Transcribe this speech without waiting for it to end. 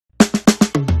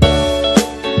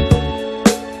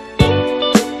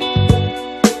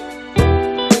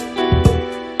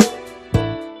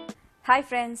Hi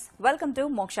friends, welcome to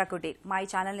Moksha Couture. My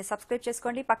channel ni subscribe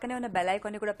cheskondi, pakkane unna bell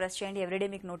icon ni kuda press cheyandi. Everyday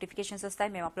meeku notifications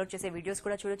vastayi. Mem upload chese videos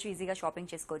kuda chudochu, easy ga shopping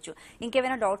chesukochu.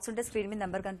 Inkevaina doubts unte screen మీద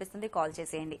number కనిపిస్తుంది, call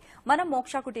చేసేయండి. మన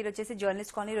మోక్ష కుటీర్ వచ్చేసి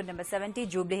journalist colony road number 70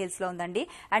 Jubilee hills లో ఉందండి.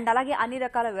 And అలాగే అన్ని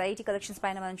రకాల వెరైటీ కలెక్షన్స్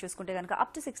పైన మనం చూసుకుంటే గనుక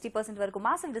అప్ టు 60% వరకు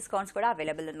మాసివ్ డిస్కౌంట్స్ కూడా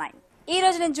అవైలబుల్ ఉన్నాయి. ఈ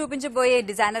రోజు నేను చూపించబోయే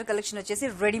డిజైనర్ కలెక్షన్ వచ్చేసి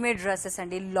రెడీమేడ్ డ్రెస్సెస్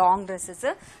అండి, లాంగ్ డ్రెస్సెస్.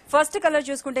 ఫస్ట్ కలర్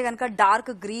చూసుకుంటే గనుక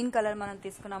డార్క్ గ్రీన్ కలర్ మనం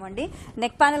తీసుకున్నామండి.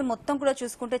 నెక్ ప్యానెల్ మొత్తం కూడా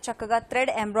చూసుకుంటే చక్కగా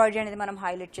థ్రెడ్ ఎంబ్రాయిడరీ అనేది మనం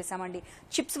హైలైట్ చేసామండి.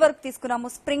 చిప్స్ వర్క్ తీసుకున్నాము,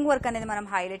 స్ప్రింగ్ వర్క్ అనేది మనం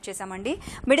హైలైట్ చేసామండి.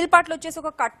 మిడిల్ పార్ట్ లో వచ్చేసి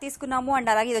ఒక కట్ తీసుకున్నాము. అండ్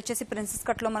అలాగే ఇది వచ్చేసి ప్రిన్సెస్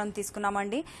కట్ లో మనం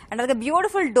తీసుకున్నామండి. అండ్ అలాగే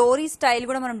బ్యూటిఫుల్ డోరీ స్టైల్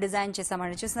కూడా మనం డిజైన్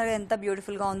చేసామండి. చూస్తున్నారు ఎంత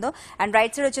బ్యూటిఫుల్ గా ఉందో. అండ్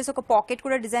రైట్ సైడ్ వచ్చేసి ఒక పాకెట్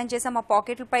కూడా డిజైన్ చేసాం. ఆ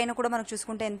పాకెట్ పైన కూడా మనం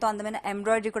చూసుకుంటే ఎంతో అందమైన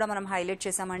ఎంబ్రాయిడరీ కూడా మనం హైలైట్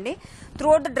చేసామండి.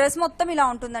 త్రూఅవుట్ ద డ్రెస్ మొత్తం ఇలా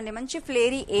ఉంటుందండి. మంచి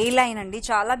ఫ్లేరీ ఏ లైన్ అండి,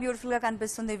 చాలా బ్యూటిఫుల్ గా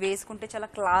కనిపిస్తుంది. వేసుకుంటే చాలా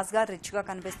క్లాస్ గా రిచ్ గా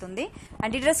కనిపిస్తుంది.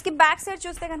 అండ్ ఈ డ్రెస్ కి బ్యాక్ సైడ్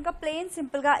చూస్తే కనుక ప్లెయిన్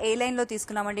సింపుల్ గా ఏ లైన్ లో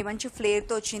తీసుకున్నామండి. మంచి ఫ్లేర్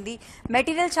తో వచ్చింది.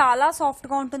 మెటీరియల్ చాలా సాఫ్ట్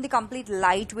గా ఉంటుంది, కంప్లీట్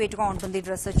లైట్ వెయిట్ గా ఉంటుంది.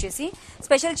 డ్రెస్ వచ్చేసి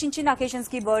స్పెషల్ చిన్న చిన్న అకేషన్స్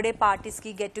కి, బర్త్డే పార్టీస్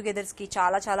కి, గెట్ టుగెదర్స్ కి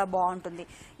చాలా చాలా బాగుంటుంది.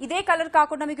 ఇదే కలర్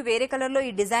కాకుండా మీకు వేరే కలర్ లో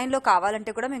ఈ డిజైన్ లో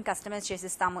కావాలంటే కూడా మేము కస్టమైజ్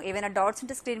చేసిస్తాము. ఏవైనా డాట్స్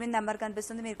ఉంటే స్క్రీన్ మీద నెంబర్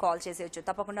కనిపిస్తుంది, మీరు కాల్ చేసేయచ్చు.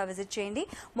 తప్పకుండా విజిట్ చేయండి.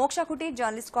 మోక్ష Kutir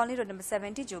journalist colony road number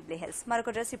 70 Jubilee hills.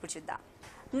 మరొక డ్రెస్ ఇప్పుడు చూద్దాం.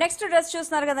 నెక్స్ట్ డ్రెస్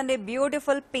చూస్తున్నారు కదండి,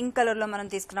 బ్యూటిఫుల్ పింక్ కలర్ లో మనం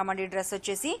తీసుకున్నామండి డ్రెస్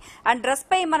వచ్చేసి. అండ్ డ్రెస్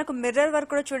పై మనకు మిర్రర్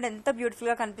వర్క్ కూడా చూడండి ఎంత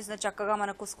బ్యూటిఫుల్ గా కనిపిస్తుందో. చక్కగా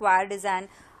మనకు స్క్వేర్ డిజైన్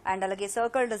అండ్ అలాగే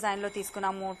సర్కిల్ డిజైన్ లో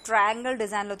తీసుకున్నాము, ట్రయాంగిల్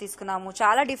డిజైన్ లో తీసుకున్నాము.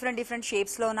 చాలా డిఫరెంట్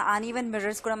షేప్స్ లో ఉన్న అన్ఈవెన్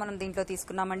మిర్రర్స్ కూడా మనం దీంట్లో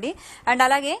తీసుకున్నామండి. అండ్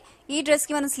అలాగే ఈ డ్రెస్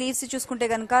కి మనం స్లీవ్స్ చూసుకుంటే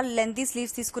కనుక లెంతీ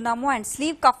స్లీవ్స్ తీసుకున్నాము. అండ్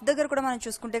స్లీవ్ కఫ్ దగ్గర కూడా మనం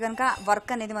చూసుకుంటే కనుక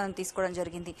వర్క్ అనేది మనం తీసుకోవడం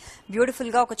జరిగింది.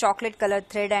 బ్యూటిఫుల్ గా ఒక చాక్లెట్ కలర్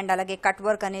థ్రెడ్ అండ్ అలాగే కట్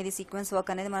వర్క్ అనేది, సీక్వెన్స్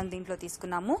వర్క్ అనేది మనం దీంట్లో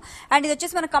తీసుకున్నాము. అండ్ ఇది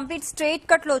వచ్చేసి మనకు కంప్లీట్ స్ట్రైట్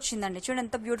కట్ లో వచ్చిందండి. చూడండి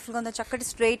ఎంత బ్యూటిఫుల్ గా ఉందో. చక్కటి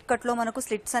స్ట్రైట్ కట్ లో మనకు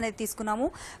స్లిట్స్ అనేది తీసుకున్నాము.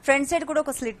 ఫ్రంట్ సైడ్ కూడా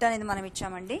ఒక స్లిట్ అనేది మనం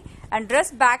ఇచ్చామండి. అండ్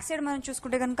డ్రెస్ బ్యాక్ సైడ్ మనం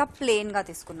చూసుకుంటే కనుక ప్లెయిన్ గా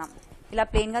తీసుకున్నాం. ఇలా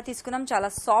ప్లెయిన్ గా తీసుకున్నాం. చాలా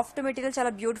సాఫ్ట్ మెటీరియల్,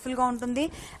 చాలా బ్యూటిఫుల్ గా ఉంటుంది.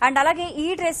 అండ్ అలాగే ఈ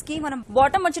డ్రెస్ కి మనం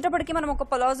బాటమ్ వచ్చేటప్పటికి మనం ఒక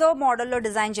పలాజో మోడల్లో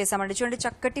డిజైన్ చేసామండి. చూడండి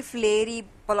చక్కటి ఫ్లేరీ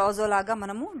పలాజో లాగా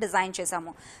మనము డిజైన్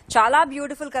చేసాము. చాలా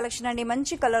బ్యూటిఫుల్ కలెక్షన్ అండి,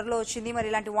 మంచి కలర్ లో వచ్చింది. మరి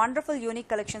ఇలాంటి వండర్ఫుల్ యూనిక్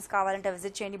కలెక్షన్స్ కావాలంటే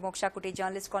విజిట్ చేయండి. మోక్ష Kutir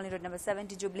journalist colony road number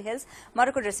 70 Jubilee hills.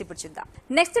 మరొక డ్రెస్ ఇప్పుడు చూద్దాం.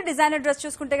 నెక్స్ట్ డిజైనర్ డ్రెస్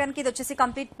చూసుకుంటే కనుక ఇది వచ్చేసి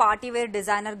complete party wear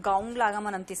designer gown లాగా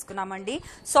మనం తీసుకున్నామండి.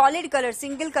 సాలిడ్ కలర్,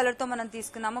 సింగిల్ కలర్ తో మనం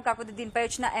తీసుకున్నాము. కాకపోతే దీనిపై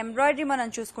వచ్చిన ఎంబ్రాయిడరీ మనం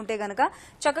చూసుకుంటే కనుక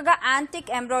చక్కగా యాంటిక్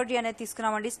ఎంబ్రాయిడరీ అనేది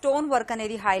తీసుకున్నామండి. స్టోన్ వర్క్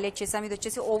అనేది హైలైట్ చేసాం. ఇది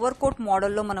వచ్చేసి ఓవర్ కోట్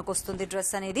మోడల్లో మనకు వస్తుంది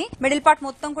డ్రెస్ అనేది. మిడిల్ పార్ట్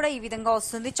మొత్తం కూడా ఈ విధంగా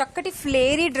వస్తుంది. చక్కటి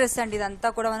ఫ్లేరీ డ్రెస్ అండి. ఇదంతా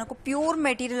కూడా మనకు ప్యూర్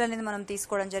మెటీరియల్ అనేది మనం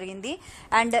తీసుకోవడం జరిగింది.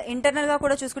 అండ్ ఇంటర్నల్ గా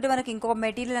కూడా చూసుకుంటే మనకి ఇంకో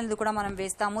మెటీరియల్ అనేది కూడా మనం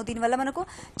వేస్తాము. దీనివల్ల మనకు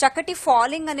చక్కటి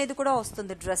ఫాలింగ్ అనేది కూడా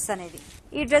వస్తుంది డ్రెస్ అనేది.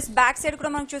 ఈ డ్రెస్ బ్యాక్ సైడ్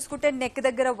కూడా మనం చూసుకుంటే నెక్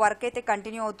దగ్గర వర్క్ అయితే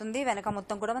కంటిన్యూ అవుతుంది. వెనక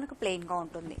మొత్తం కూడా మనకు ప్లెయిన్ గా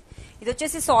ఉంటుంది. ఇది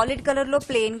వచ్చేసి సాలిడ్ కలర్ లో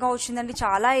ప్లెయిన్ గా వచ్చిందండి.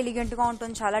 చాలా ఎలిగెంట్ గా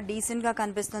ఉంటుంది, చాలా డీసెంట్ గా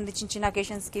కనిపిస్తుంది. చిన్న చిన్న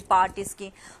అకేషన్స్ కి, పార్టీస్ కి,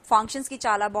 ఫంక్షన్స్ కి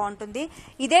చాలా బాగుంటుంది.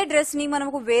 ఇదే డ్రెస్ ని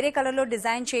మనకు వేరే కలర్ లో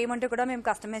డిజైన్ చేయమంటే కూడా మేము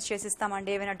కస్టమైజ్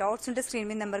చేసిస్తామండి. ఏమైనా డౌట్స్ ఉంటే స్క్రీన్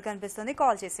మీద నెంబర్ కనిపిస్తుంది,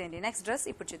 కాల్ చేసేయండి. నెక్స్ట్ డ్రెస్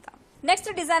ఇప్పుడు చూద్దాం. నెక్స్ట్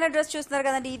డిజైనర్ డ్రెస్ చూస్తున్నారు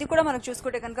కదండి, ఇది కూడా మనకు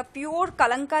చూసుకుంటే కనుక ప్యూర్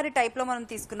కలంకారీ టైప్ లో మనం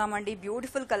తీసుకున్నామండి.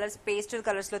 బ్యూటిఫుల్ కలర్స్, పేస్టల్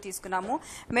కలర్స్ లో తీసుకున్నాము.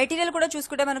 మెటీరియల్ కూడా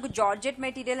చూసుకుంటే మనకు జార్జెట్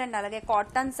మెటీరియల్ అండ్ అలాగే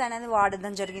కాటన్స్ అనేది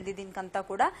వాడడం జరిగింది. దీనికంతా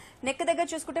కూడా నెక్ దగ్గర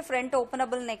చూసుకుంటే ఫ్రంట్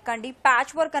ఓపెనబుల్ నెక్ అండి.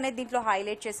 ప్యాచ్ వర్క్ అనేది దీంట్లో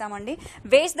హైలైట్ చేసామండి.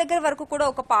 వేస్ట్ దగ్గర వరకు కూడా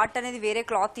ఒక పార్ట్ అనేది వేరే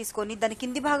క్లాత్ తీసుకొని దాని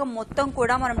కింది భాగం మొత్తం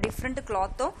కూడా మనం డిఫరెంట్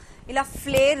క్లాత్ తో ఇలా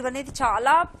ఫ్లేర్ అనేది,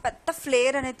 చాలా పెద్ద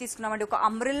ఫ్లేర్ అనేది తీసుకున్నామండి. ఒక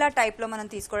అంబ్రిల్లా టైప్ లో మనం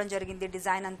తీసుకోవడం జరిగింది.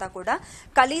 డిజైన్ అంతా కూడా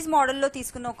కలీజ్ మోడల్లో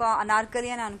తీసుకున్న ఒక అనార్కలి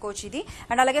అని అనుకోవచ్చు ఇది.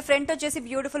 అండ్ అలాగే ఫ్రంట్ వచ్చేసి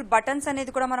బ్యూటిఫుల్ బటన్స్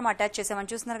అనేది కూడా మనం అటాచ్ చేసామని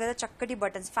చూస్తున్నారు కదా. చక్కటి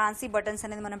బటన్స్, ఫ్యాన్సీ బటన్స్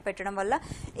అనేది మనం పెట్టడం వల్ల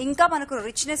ఇంకా మనకు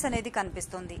రిచ్నెస్ అనేది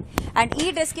కనిపిస్తుంది. అండ్ ఈ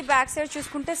డ్రెస్ కి బ్యాక్ సైడ్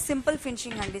చూసుకుంటే సింపుల్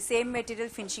ఫినిషింగ్ అండి, సేమ్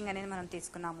మెటీరియల్ ఫినిషింగ్ అనేది మనం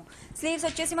తీసుకున్నాము. స్లీవ్స్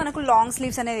వచ్చేసి మనకు లాంగ్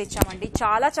స్లీవ్స్ అనేది ఇచ్చామండి.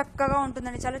 చాలా చక్కగా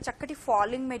ఉంటుందండి, చాలా చక్కటి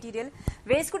ఫాలింగ్ మెటీరియల్,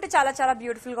 వేసుకుంటే చాలా చాలా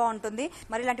బ్యూటిఫుల్ గా ఉంటుంది.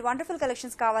 మరి ఇలాంటి వండర్ఫుల్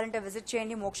కలెక్షన్స్ కావాలంటే విజిట్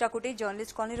చేయండి. మోక్ష Kutir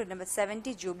journalist colony road number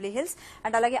 70 Jubilee hills.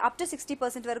 And అలాగే అప్ టు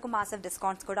 60% వరకు మాసివ్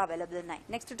డిస్కౌంట్స్ కూడా అవైలబుల్ ఉన్నాయి.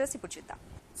 నెక్స్ట్ డ్రెస్ ఇప్పుడు చూద్దాం.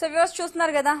 సో వ్యూవర్స్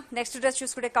చూస్తున్నారు కదా, నెక్స్ట్ డ్రెస్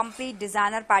చూసుకుంటే కంప్లీట్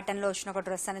డిజైనర్ ప్యాటర్న్ లో వచ్చిన ఒక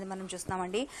డ్రెస్ అనేది మనం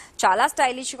చూస్తున్నామండి. చాలా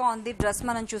స్టైలిష్ గా ఉంది డ్రెస్.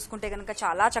 మనం చూసుకుంటే కనుక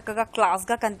చాలా చక్కగా క్లాస్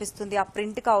గా కనిపిస్తుంది. ఆ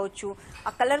ప్రింట్ కావచ్చు,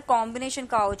 ఆ కలర్ కాంబినేషన్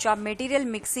కావచ్చు, ఆ మెటీరియల్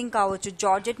మిక్సింగ్ కావచ్చు,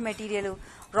 georgette material,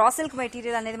 raw silk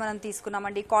material అనేది మనం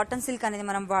తీసుకున్నామండి. కాటన్ సిల్క్ అనేది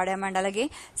మనం వాడాము. అండ్ అలాగే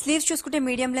స్లీవ్స్ చూసుకుంటే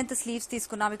మీడియం లెంత్ స్లీవ్స్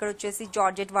తీసుకున్నాం. ఇక్కడ వచ్చేసి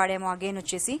జార్జెట్ వాడాము అగైన్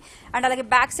వచ్చేసి. అండ్ అలాగే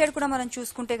బ్యాక్ సైడ్ కూడా మనం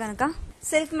చూసుకుంటే కనుక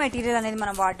సిల్క్ మెటీరియల్ అనేది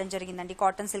మనం వాడడం జరిగిందండి.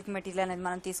 కాటన్ సిల్క్ మెటీరియల్ అనేది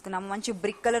మనం తీసుకున్నాము. మంచి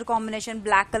brick colour combination,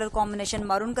 black colour combination,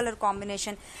 maroon colour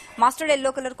combination, mustard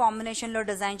yellow colour combination లో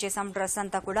డిజైన్ చేసాం డ్రెస్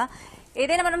అంతా కూడా.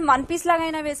 ఏదైనా మనం వన్ పీస్ లాగా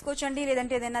అయినా వేసుకోవచ్చు అండి,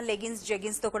 లేదంటే ఏదైనా లెగిన్స్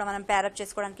జెగిన్స్ తో కూడా మనం ప్యారప్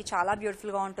చేసుకోవడానికి చాలా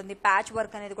బ్యూటిఫుల్ గా ఉంటుంది. ప్యాచ్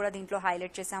వర్క్ అనేది కూడా దీంట్లో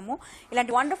హైలైట్ చేసాము.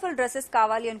 ఇలాంటి వండర్ఫుల్ డ్రెస్సెస్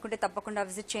కావాలి అనుకుంటే తప్పకుండా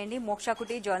విజిట్ చేయండి. Moksha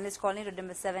కుటీ, journalist colony, road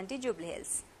number 70, Jubilee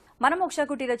hills. మన మోక్షా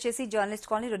కుటీర్ వచ్చేసి journalist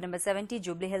colony, road number 70,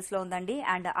 Jubilee hills లో ఉందండి.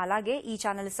 అండ్ అలాగే ఈ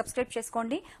ఛానల్ సబ్స్క్రైబ్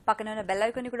చేసుకోండి, పక్కన ఉన్న బెల్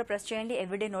ఐకాన్ కూడా ప్రెస్ చేయండి.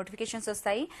 ఎవ్రీడే నోటిఫికేషన్స్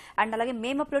వస్తాయి. అండ్ అలాగే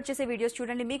మేము అప్లోడ్ చేసే వీడియోస్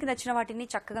చూడండి, మీకు నచ్చిన వాటిని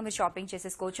చక్కగా మీరు షాపింగ్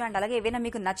చేసేసుకోవచ్చు. అండ్ అలాగే ఏవైనా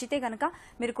మీకు నచ్చితే కనుక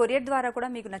మీరు కొరియర్ ద్వారా కూడా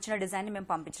మీకు నచ్చిన డిజైన్ ని మేము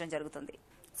పంపించడం జరుగుతుంది.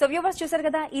 సో వ్యూవర్స్ చూసారు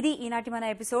కదా, ఇది ఈనాటి మన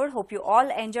episode. Hope you all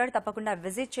enjoyed. తప్పకుండా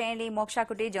విజిట్ చేయండి Moksha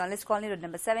కుటీ, journalist colony, road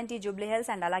number 70, Jubilee hills.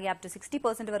 And అలాగే అప్ టు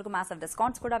 60% వరకు మాసివ్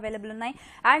డిస్కౌంట్స్ కూడా అవైలబుల్ ఉన్నాయి.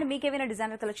 అండ్ మీకు ఏమైనా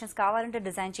డిజైనర్ కలెక్షన్స్ కావాలంటే,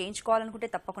 డిజైన్ చేయించుకోవాలనుకుంటే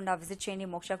తప్పకుండా విజిట్ చేయండి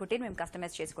మోక్షా కుటీ. మేము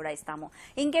కస్టమైజ్ చేసి కూడా ఇస్తాము.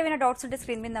 ఇంకేమైనా డౌట్స్ ఉంటే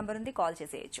స్క్రీన్ మీద నెంబర్ ఉంది, కాల్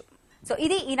చేసేయచ్చు. సో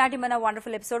ఇది ఈనాటి మన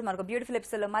వండర్ఫుల్ ఎపిసోడ్. మరొక బ్యూటిఫుల్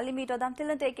ఎపిసోడ్ లో మళ్ళీ మీట్ అవుదాం.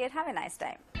 Till then take care, have a nice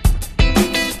time.